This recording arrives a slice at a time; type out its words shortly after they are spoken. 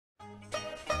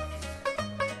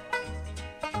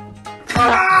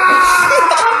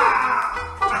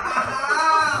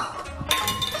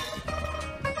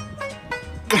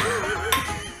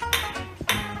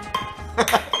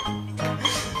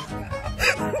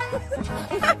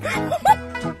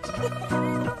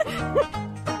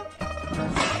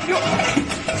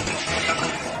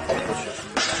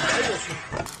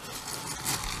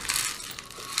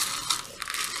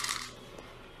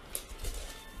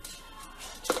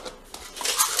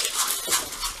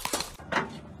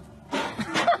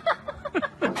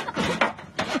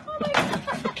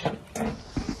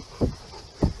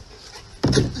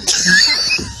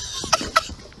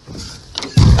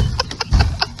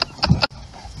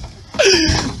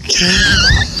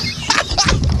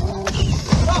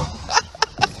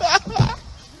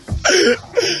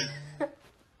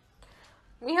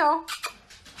Mijo.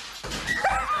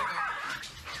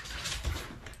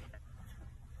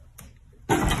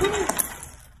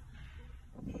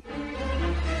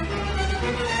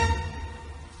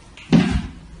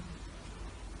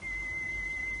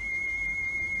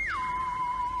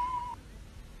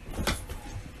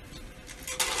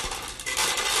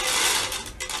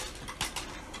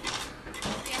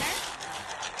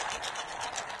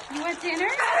 You want dinner?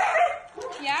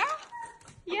 Yeah?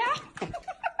 Yeah?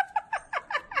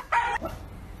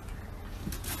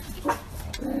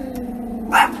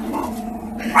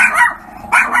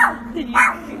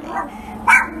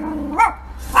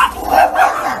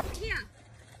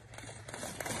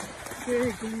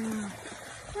 Good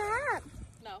girl.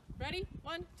 No. Ready?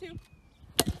 1, 2.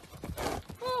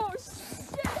 Oh,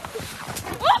 shit!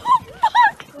 Oh,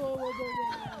 fuck! Oh,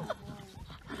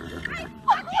 I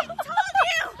fucking told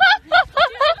you!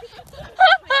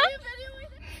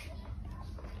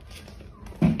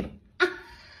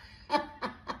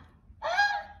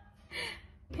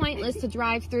 Pointless to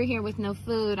drive through here with no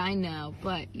food, I know,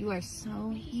 but you are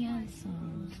so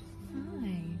handsome.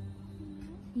 Hi.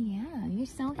 Yeah, you're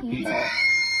so handsome.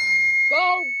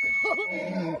 Go,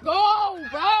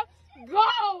 bro!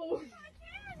 Go!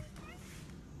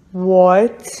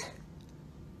 What?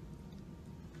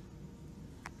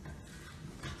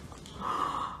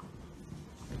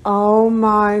 Oh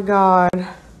my God.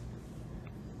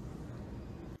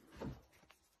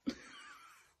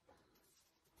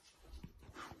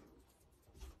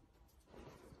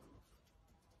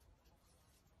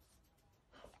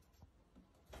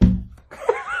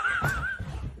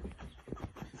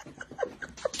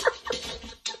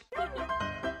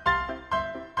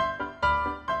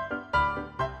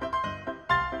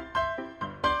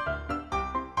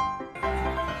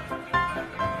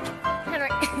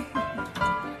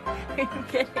 Are you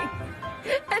kidding?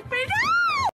 That's pretty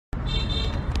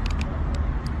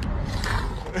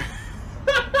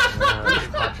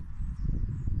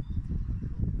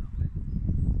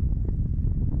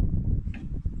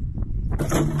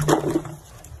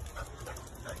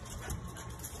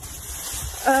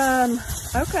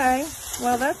Okay.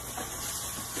 Well, that's...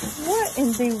 What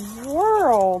in the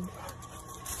world?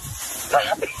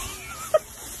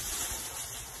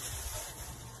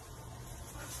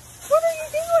 What are you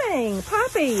doing,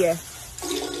 Poppy?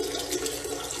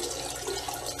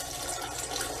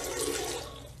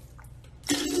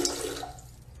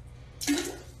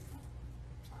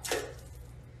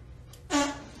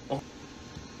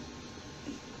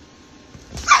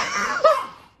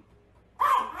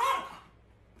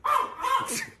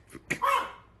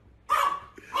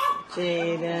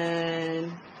 Jaden,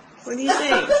 what do you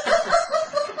think?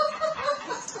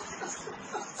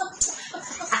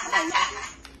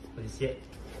 What is it?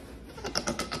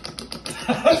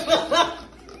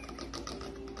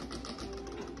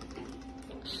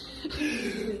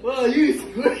 Wow, you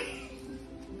sweet.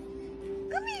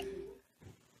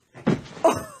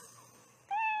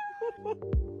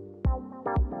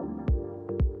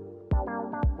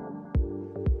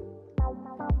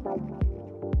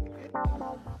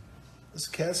 This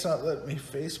cat's not letting me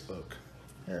Facebook.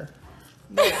 Here.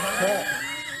 No, cat.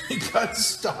 You gotta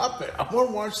stop it. I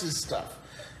wanna watch this stuff.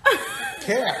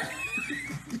 Cat.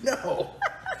 No.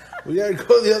 We gotta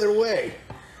go the other way.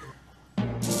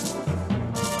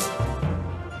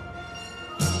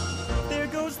 There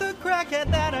goes the crackhead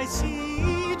that I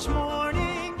see each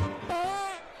morning.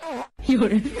 About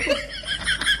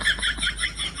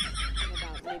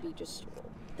maybe just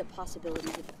the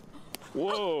possibilities of...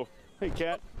 Whoa! Hey,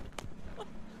 cat.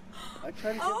 I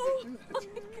tried to get Oh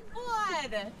my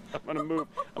God! I'm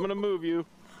gonna move you.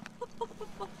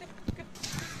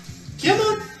 Come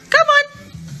on. Come on!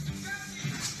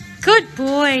 Good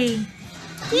boy!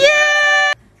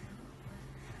 Yeah!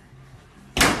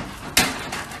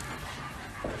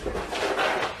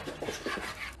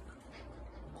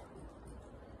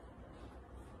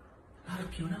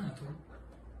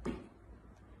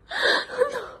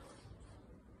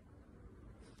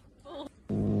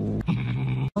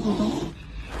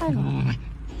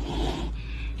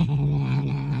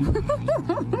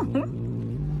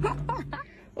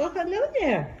 Well, hello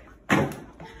there.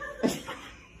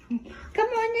 Come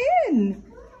on in.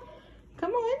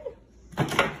 Come on.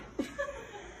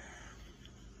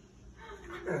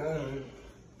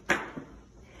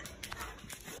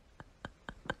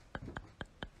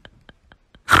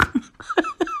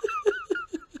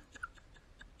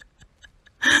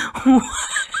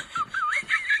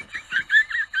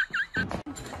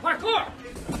 Parkour!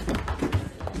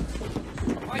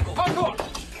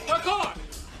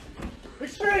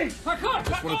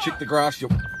 Just want to check the grass. You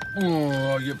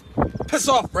piss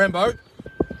off, Rambo.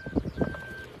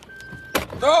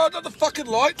 No, not the fucking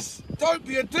lights. Don't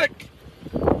be a dick.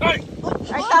 Hey.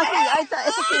 Ahí está,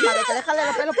 eso sí, vale, te déjale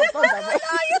los pelos por tonta. No,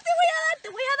 yo te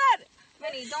voy a dar.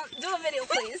 Benny, don't do a video,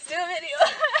 please. Do a video.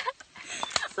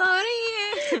 Sorry.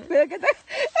 Pero que te...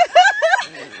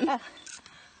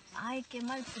 Ay, qué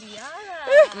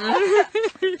malcriada.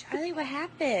 Charlie, what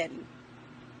happened?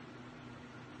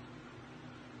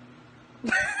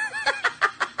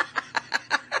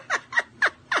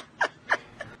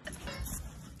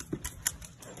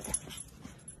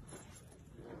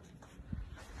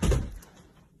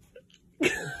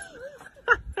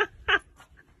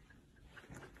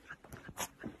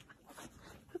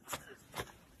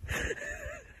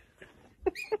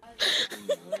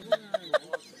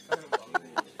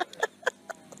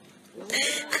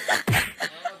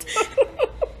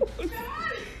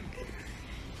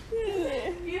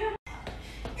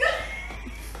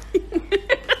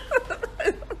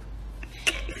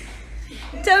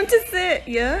 Time to sit,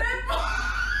 yeah?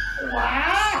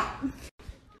 Wow!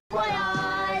 What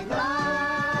I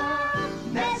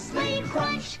love, Nestle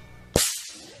Crunch.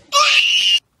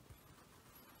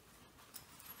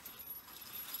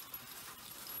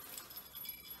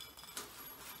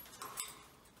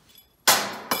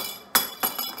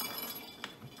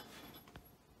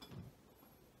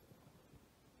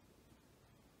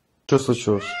 Что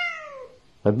случилось?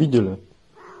 Обидели?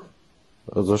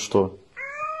 А за что?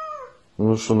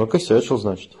 Ну что, накосячил,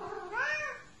 значит?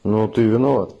 Ну, ты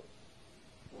виноват.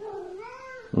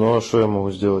 Ну, а что я могу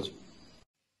сделать?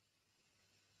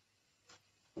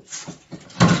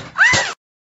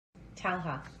 Tell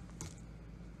her.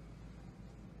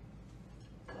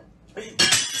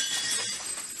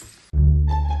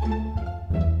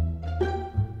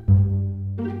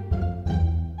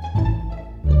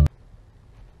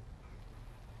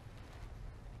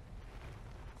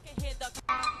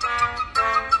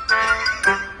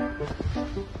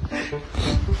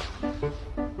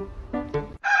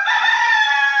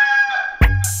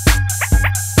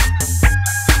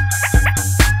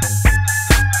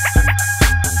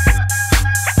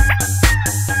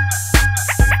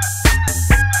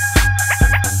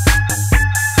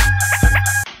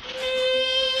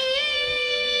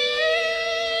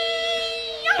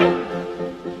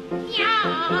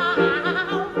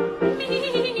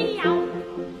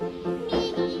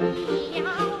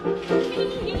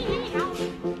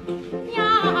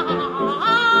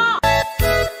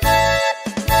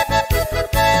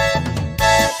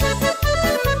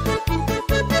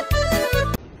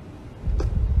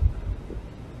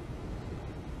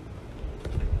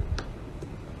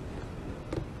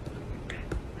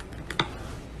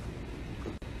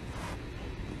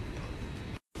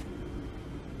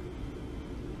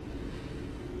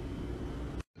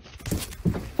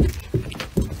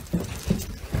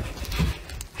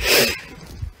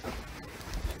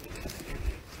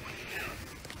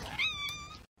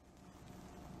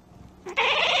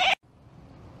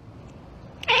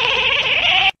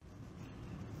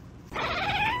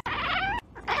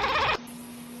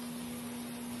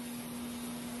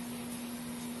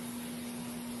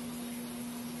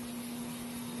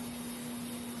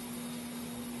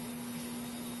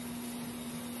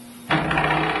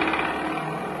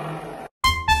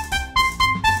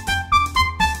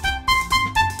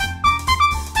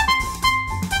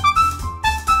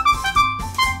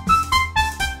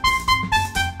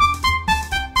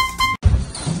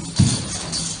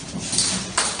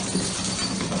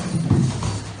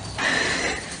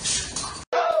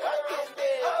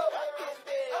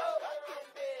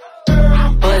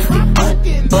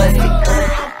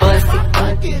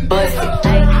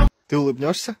 Ты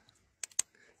улыбнешься?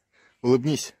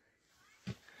 Улыбнись.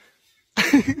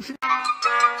 She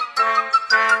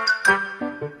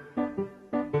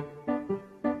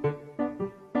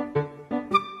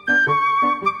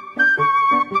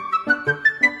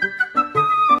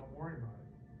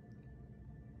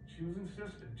was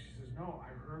insistent. She says, no, I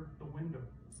heard the window.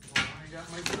 Well, I got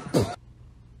my gun.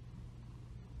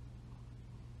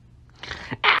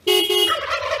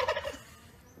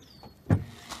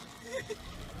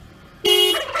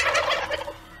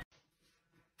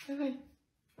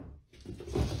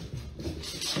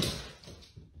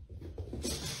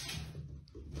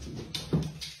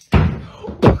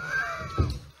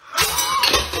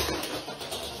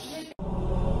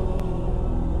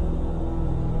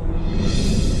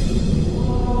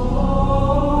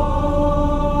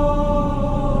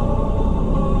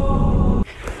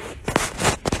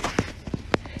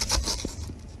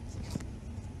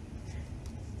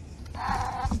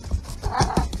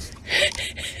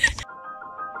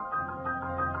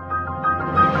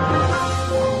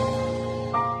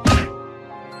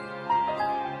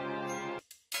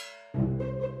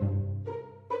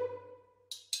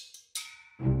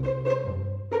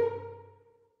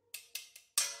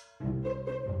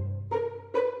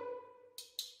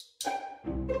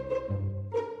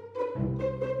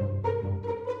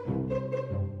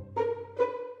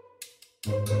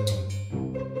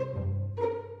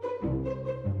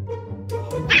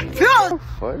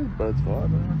 Voll bald war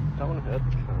da. Dauernd hört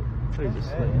man. So ist es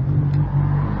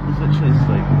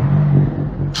like.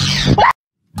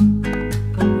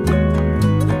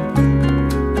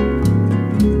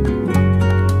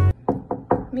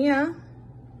 Mia.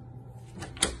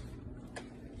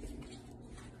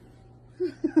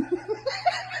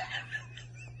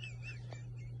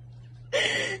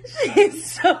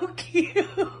 She's so cute.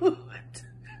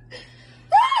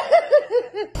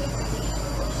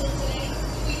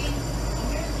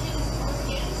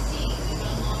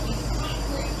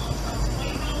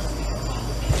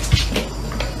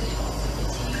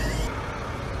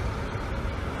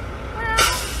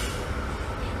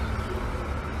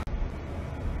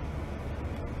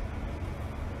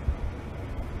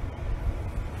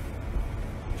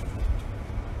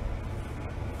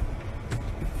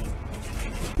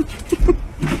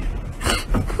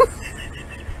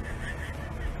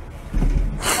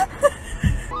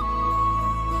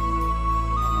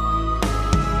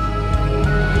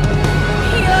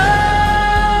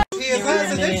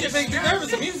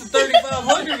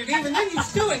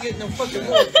 no fucking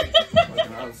more.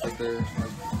 I was like there.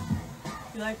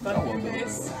 You like butter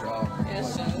face?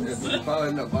 Yes, yes. Probably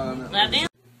end up buying it.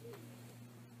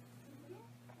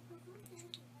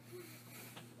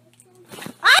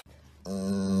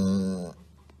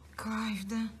 Кайф,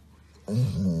 да?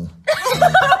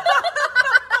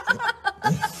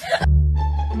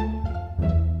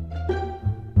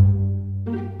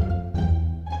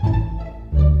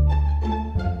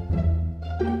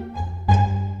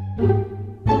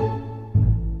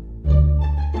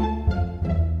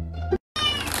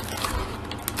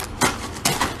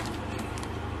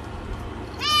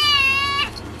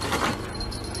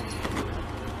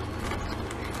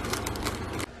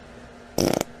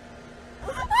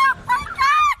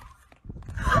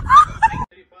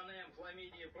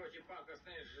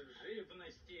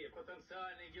 Живности,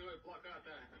 потенциальный герой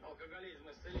плаката, алкоголизм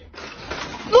исцелим.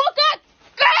 Ну-ка,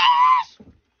 кэш!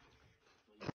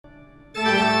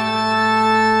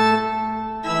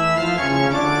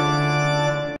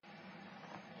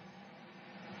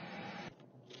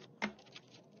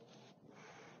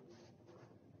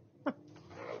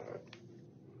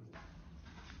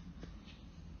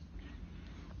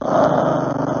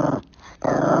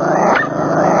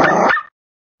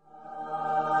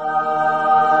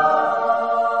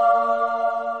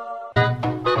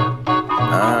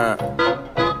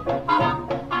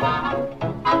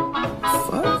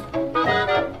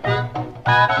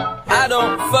 I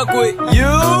don't fuck with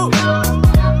you.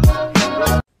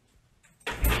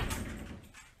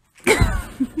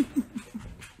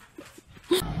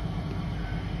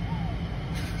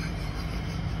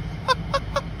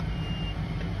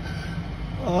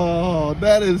 Oh,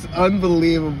 that is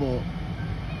unbelievable.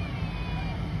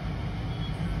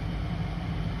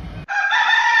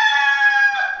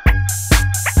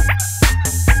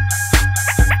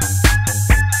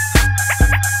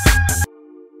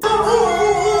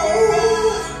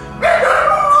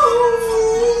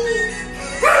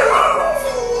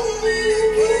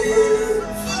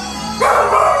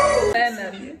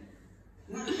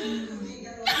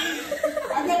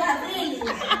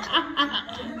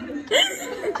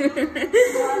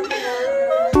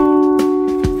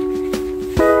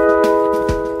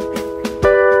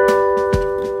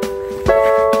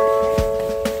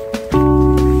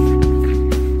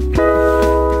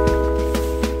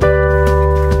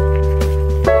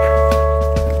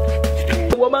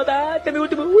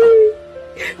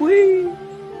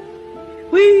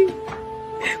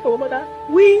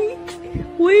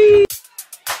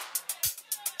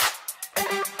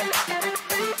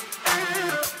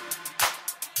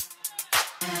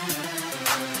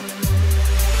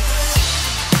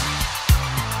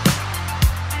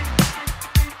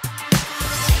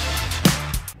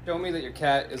 Show me that your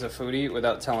cat is a foodie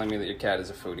without telling me that your cat is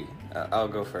a foodie. I'll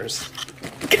go first.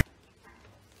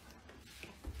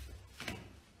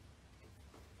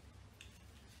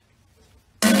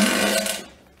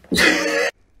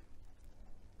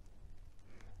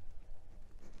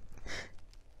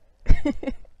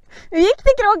 Hur gick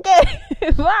det, Kråke?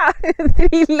 Va?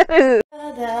 Trillar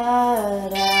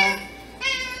du?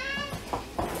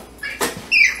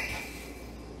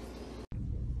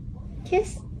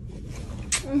 Kiss.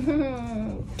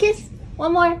 Kiss.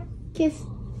 One more. Kiss.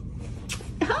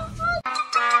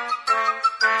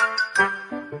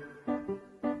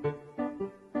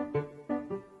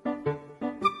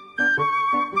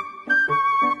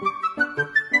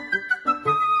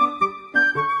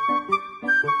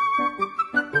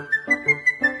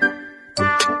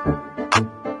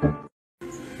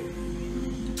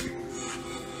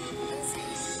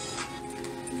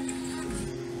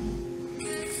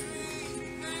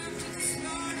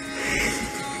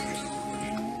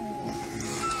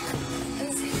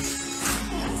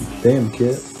 Damn,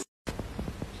 kid.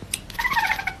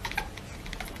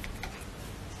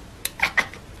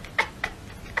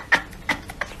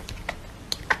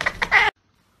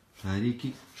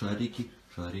 Шарики, шарики,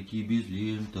 шарики без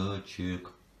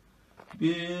ленточек.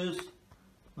 Без...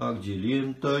 А где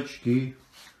ленточки?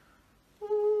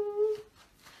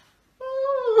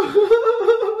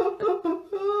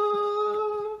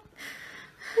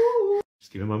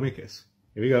 Just give him mommy a kiss.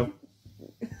 Here we go.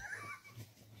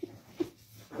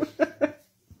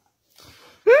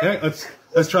 Okay,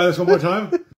 let's try this one more time.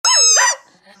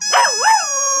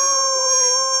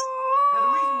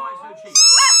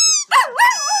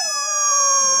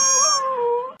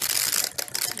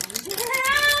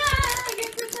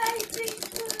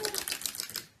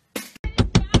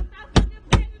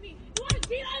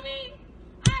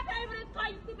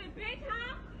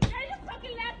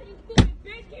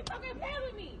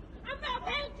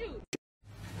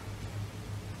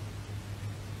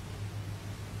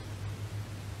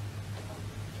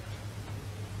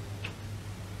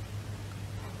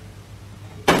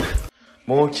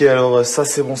 Bon, ok, alors ça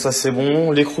c'est bon, ça c'est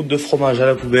bon. Les croûtes de fromage à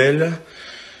la poubelle.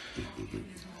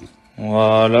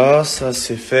 Voilà, ça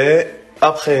c'est fait.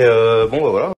 Après, bon bah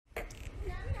voilà.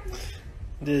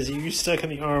 Dizzy, you stuck in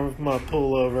the arm of my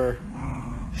pullover.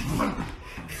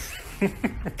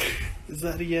 Is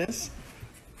that a yes?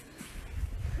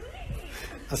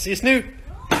 I see a snoot.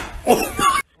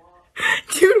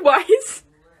 Dude, why is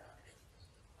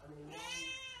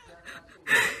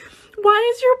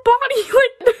your body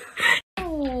like...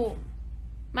 Oh,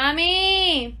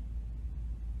 mommy,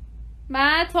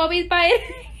 ma, Toby's biting.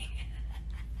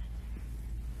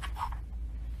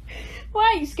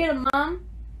 Why? You scared of mom,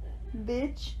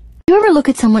 bitch? You ever look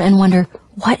at someone and wonder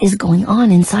what is going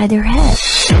on inside their head?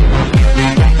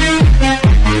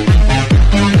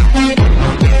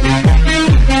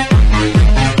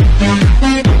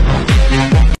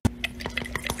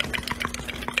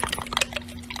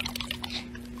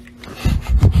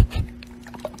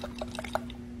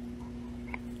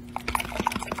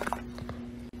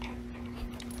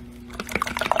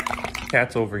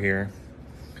 Cat's over here.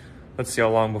 Let's see how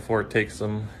long before it takes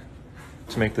them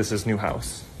to make this his new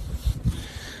house.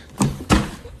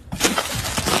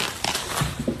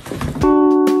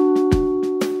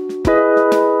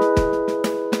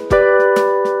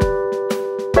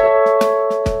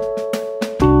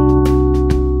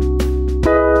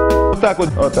 Вот так вот,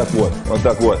 вот так вот, вот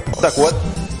так вот, вот так вот,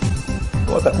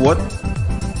 вот так вот,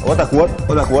 вот так вот,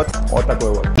 вот так вот, вот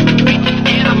такой вот.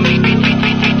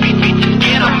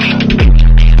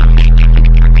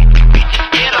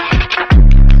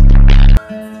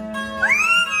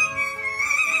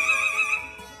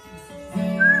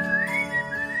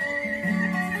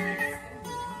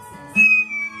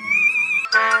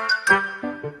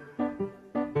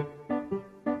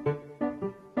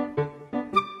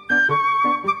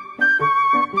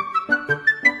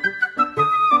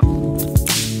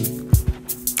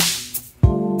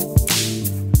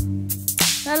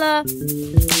 Hello.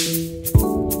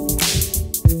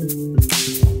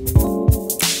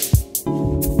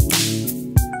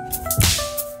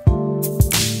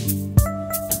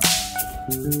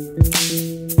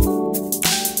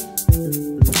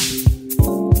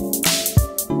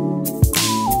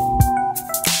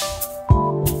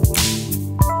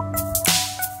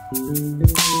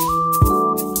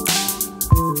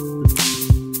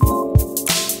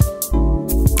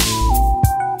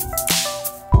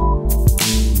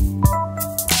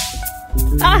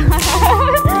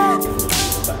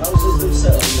 The houses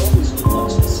themselves always look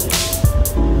much the same.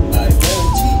 I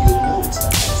guarantee you'll know it's the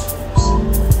house first.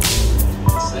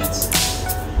 Once that's it,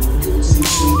 you'll see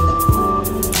soon.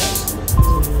 That's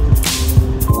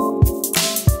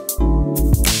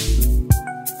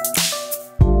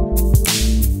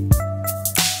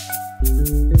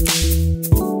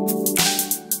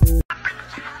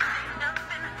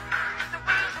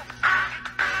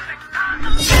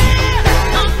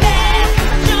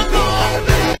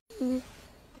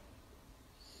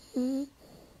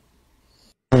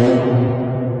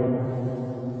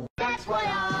That's what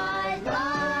I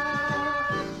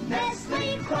love.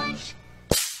 Nestle Crunch.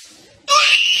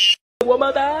 One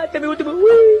more time. Tell me what to do.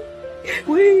 Wee.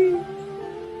 Wee.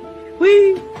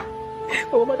 Wee.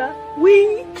 One more time.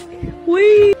 Wee.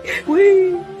 Wee.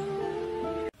 Wee.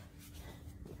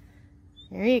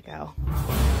 There you go.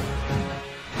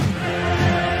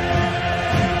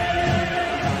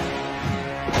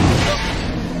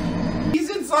 He's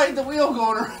inside the wheel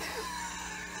going around.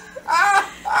 Ah,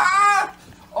 ah!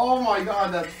 Oh my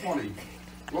god, that's funny.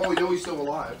 Well, we know he's still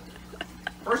alive.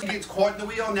 First he gets caught in the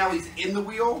wheel, now he's in the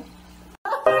wheel.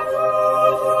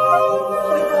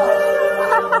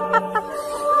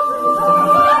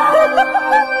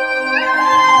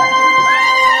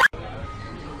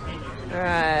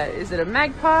 Is it a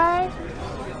magpie?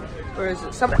 Or is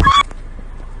it something?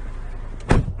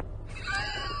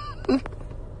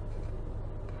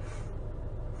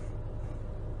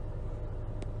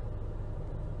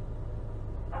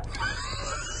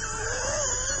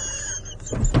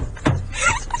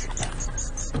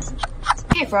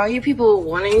 Hey, for all you people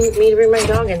wanting me to bring my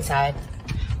dog inside,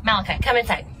 Malachi, come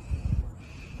inside.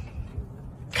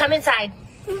 Come inside.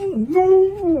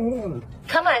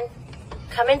 Come on.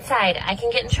 Come inside. I can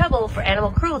get in trouble for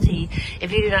animal cruelty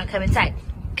if you do not come inside.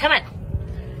 Come on.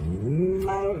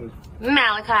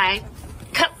 Malachi,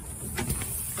 come.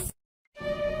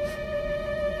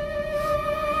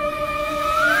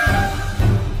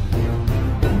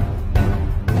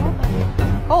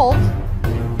 Colt?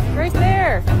 Right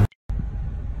there.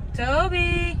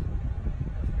 Toby.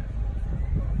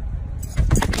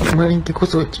 Маленький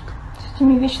кусочек. С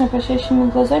этими вечно просящими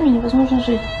глазами невозможно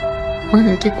жить.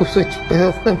 Маленький кусочек,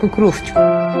 пожалуйста, кровочку.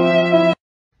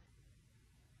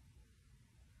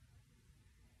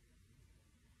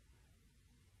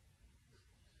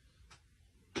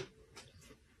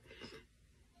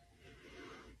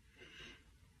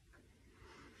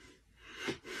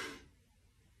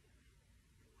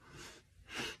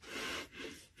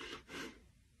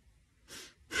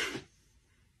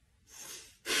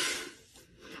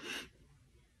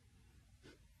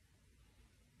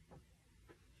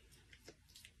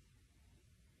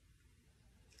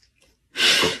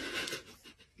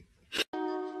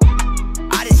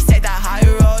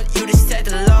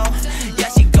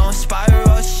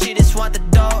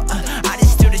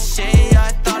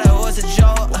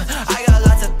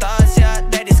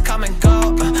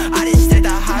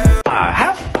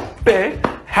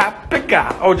 Happy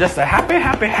guy, oh just a happy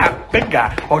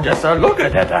guy, oh just a look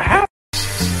at that happy.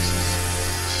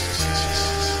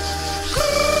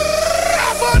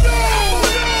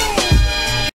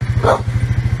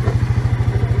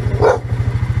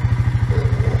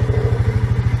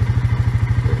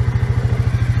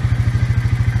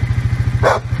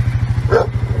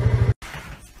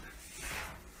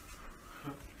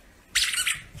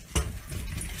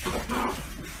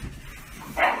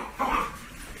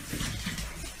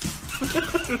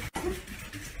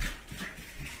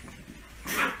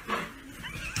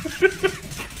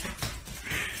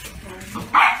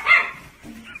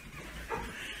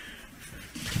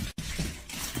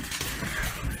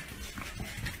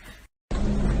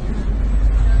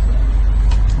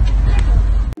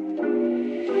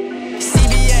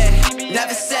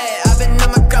 Never say I've been on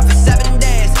my grind for 7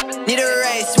 days. Need a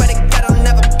raise, swear to God I'll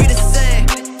never be the same.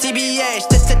 TBH,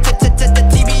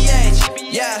 TBH,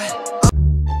 yeah.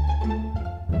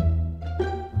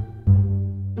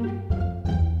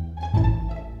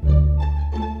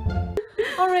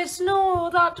 Horace, no,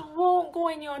 that won't go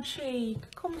in your cheek.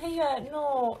 Come here,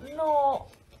 no, no.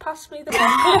 Pass me the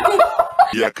bottle.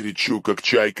 Я кричу, как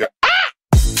чайка.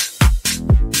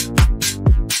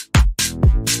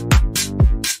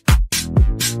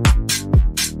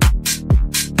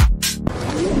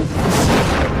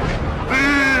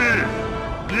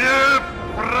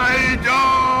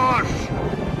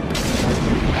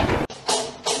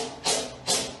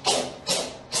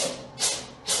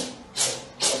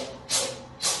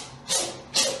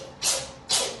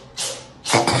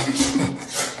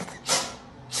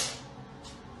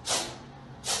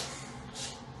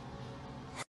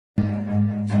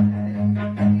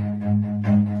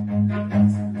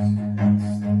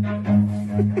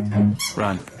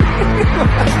 Run.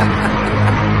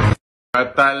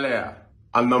 Талія,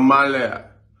 аномалія.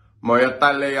 Моя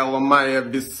талія ламає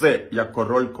віси, я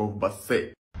король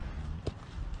ковбаси.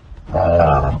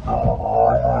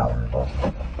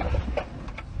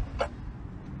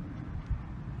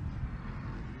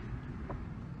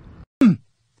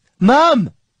 Mom!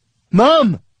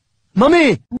 Mom!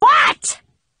 Mommy! What?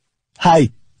 Hi.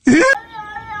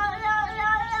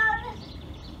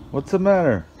 What's the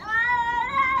matter?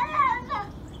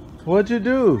 What'd you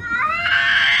do?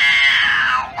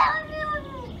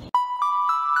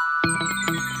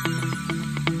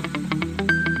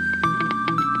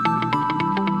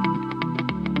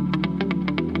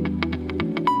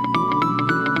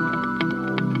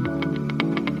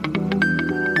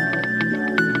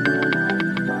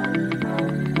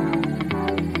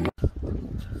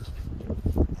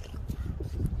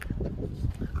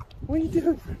 What are you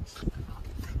doing?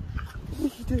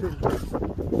 What are you doing?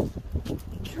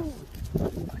 Come on.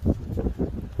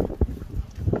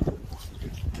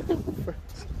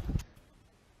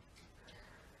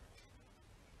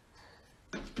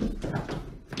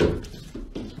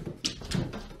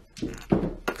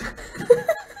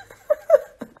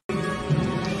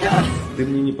 Ты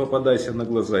мне не попадайся на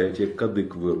глаза, я тебе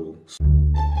кадык вырву.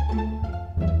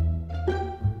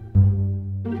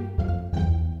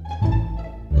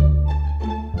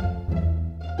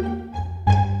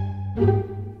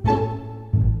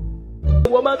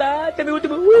 Oh my god, tell me what to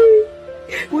do.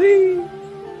 Wee.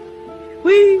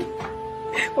 Wee.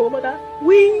 Oh my god.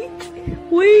 Wee.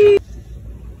 Wee.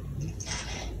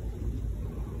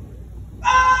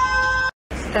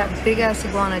 That big ass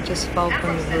iguana just fell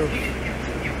from the roof.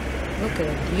 Look at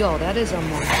it. Yo, that is a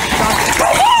monster.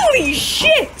 Holy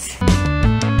shit!